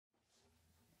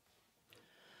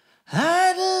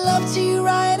I'd love to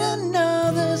write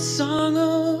another song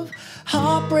of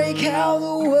heartbreak, how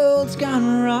the world's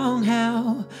gone wrong,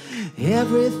 how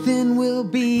everything will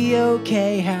be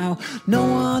okay, how no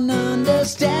one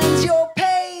understands your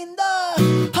pain.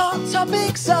 The hot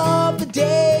topics of the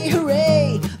day,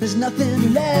 hooray, there's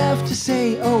nothing left to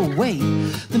say. Oh wait,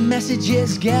 the message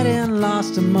is getting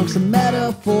lost amongst the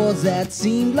metaphors that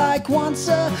seemed like once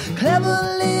a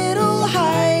clever little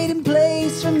hiding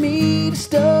place for me to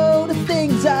stow the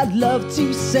things I'd love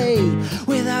to say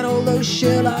without all those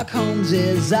Sherlock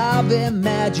Holmeses I've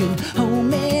imagined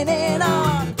homing in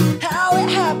on how it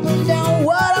happened and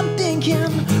what I'm thinking,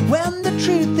 when the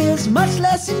truth is much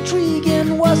less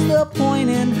intriguing. What's the point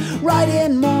in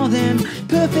writing more than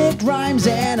perfect rhymes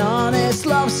and honest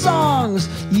love songs?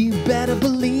 You better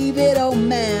believe it, oh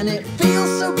man, it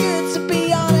feels so good to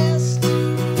be honest.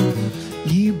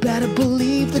 You better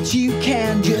believe that you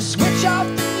can just switch off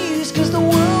the news, cause the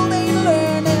world ain't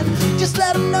learning. Just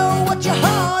let them know what your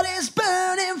heart is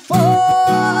burning for.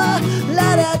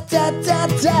 La da da da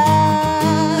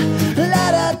da,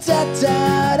 la da da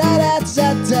da da da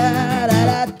da da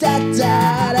da da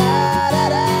da da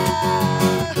da.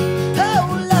 Oh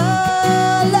la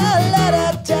la la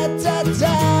da da da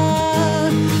da,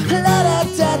 la da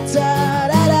da da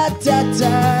da da da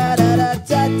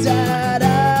da da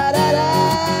da da.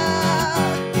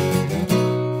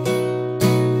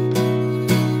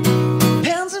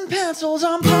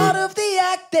 I'm part of the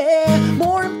act there,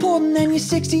 more important than your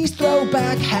 60s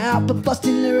throwback hat. But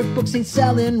busting lyric books ain't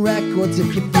selling records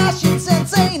if your fashion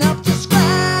sense ain't up to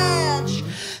scratch.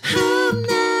 I'm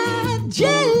not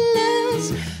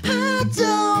jealous, I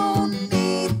don't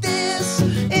need this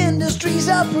industry's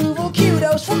approval,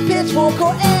 kudos from Pitchfork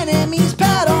or enemies,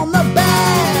 pat on the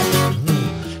back.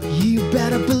 You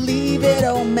better believe it,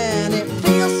 oh man, it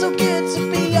feels so good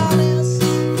to be honest.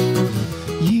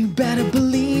 You better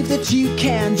believe that you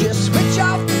can just switch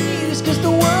off the news, cause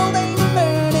the world ain't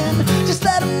learning. Just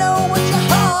let them know what your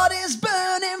heart is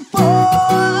burning for.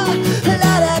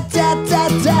 La da da da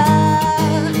da,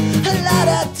 la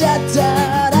da da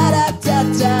da da da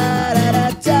da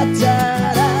da da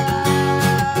da da.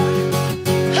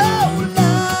 Oh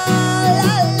la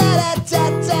la la da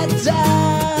da da,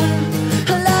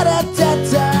 la da da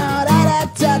da da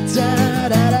da da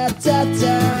da da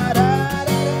da da.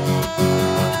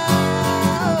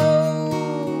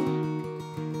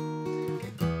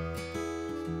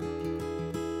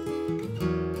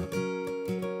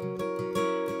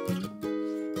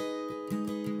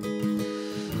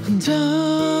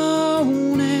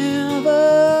 Don't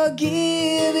ever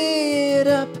give it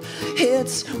up,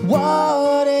 it's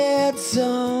what it's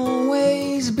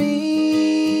always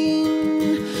been.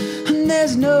 And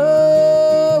there's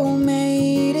no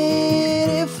made it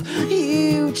if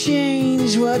you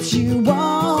change what you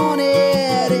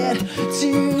wanted it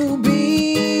to